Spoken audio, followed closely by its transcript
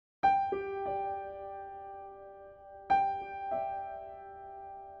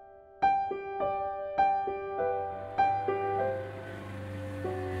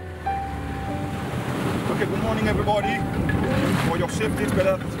morning, everybody. For your safety, it's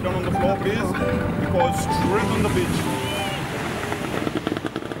better down on the floor, please, because straight on the beach.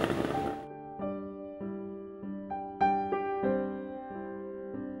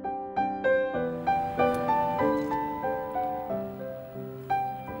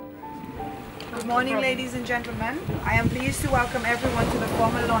 Good morning, ladies and gentlemen. I am pleased to welcome everyone to the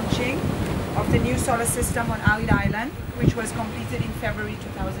formal launching of the new solar system on Aride Island, which was completed in February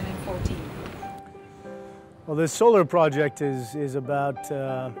 2014. Well, this solar project is about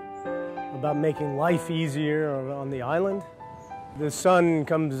making life easier on the island. The sun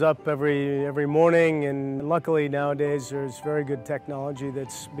comes up every morning, and luckily nowadays there's very good technology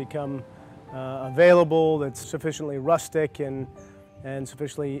that's become available, that's sufficiently rustic and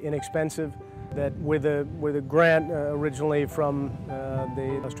sufficiently inexpensive, that with a grant originally from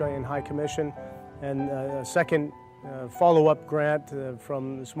the Australian High Commission and a second follow-up grant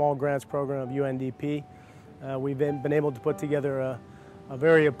from the Small Grants Program of UNDP, we've been able to put together a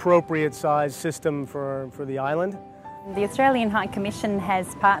very appropriate size system for the island. The Australian High Commission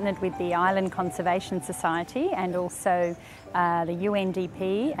has partnered with the Island Conservation Society and also the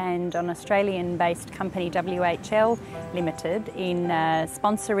UNDP and an Australian-based company, WHL Limited, in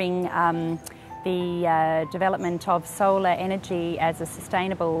sponsoring the development of solar energy as a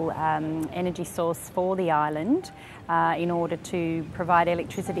sustainable energy source for the island in order to provide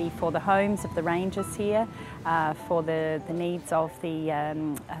electricity for the homes of the rangers here, for the needs of the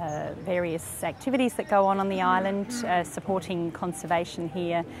various activities that go on the island, supporting conservation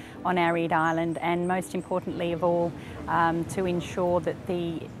here on Aride Island, and most importantly of all, to ensure that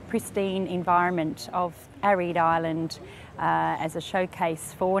the pristine environment of Aride Island as a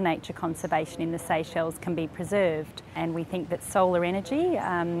showcase for nature conservation in the Seychelles can be preserved. And we think that solar energy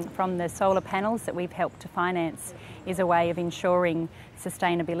from the solar panels that we've helped to finance is a way of ensuring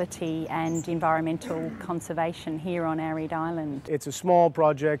sustainability and environmental conservation here on Aride Island. It's a small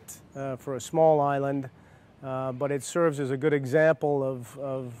project for a small island, but it serves as a good example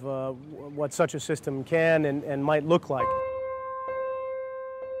of what such a system can and might look like.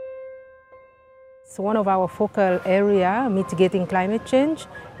 So one of our focal area, mitigating climate change,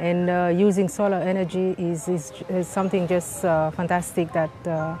 and using solar energy is something just fantastic that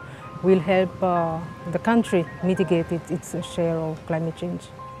will help the country mitigate its share of climate change.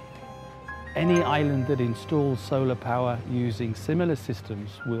 Any island that installs solar power using similar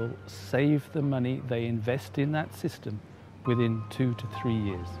systems will save the money they invest in that system within 2 to 3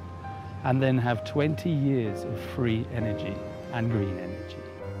 years, and then have 20 years of free energy and green energy.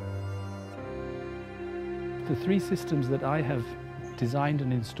 The 3 systems that I have designed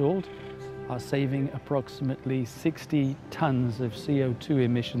and installed are saving approximately 60 tons of CO2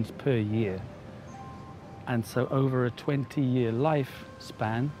 emissions per year. And so over a 20-year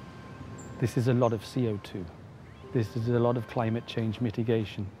lifespan, this is a lot of CO2. This is a lot of climate change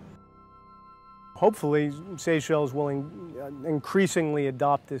mitigation. Hopefully, Seychelles will increasingly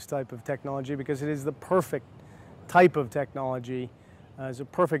adopt this type of technology because it is the perfect type of technology, as a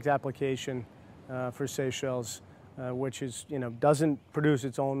perfect application for Seychelles, which is, doesn't produce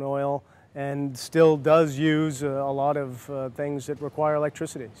its own oil and still does use a lot of things that require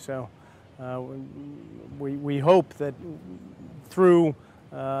electricity. So we hope that through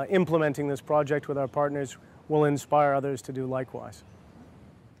implementing this project with our partners, we'll inspire others to do likewise.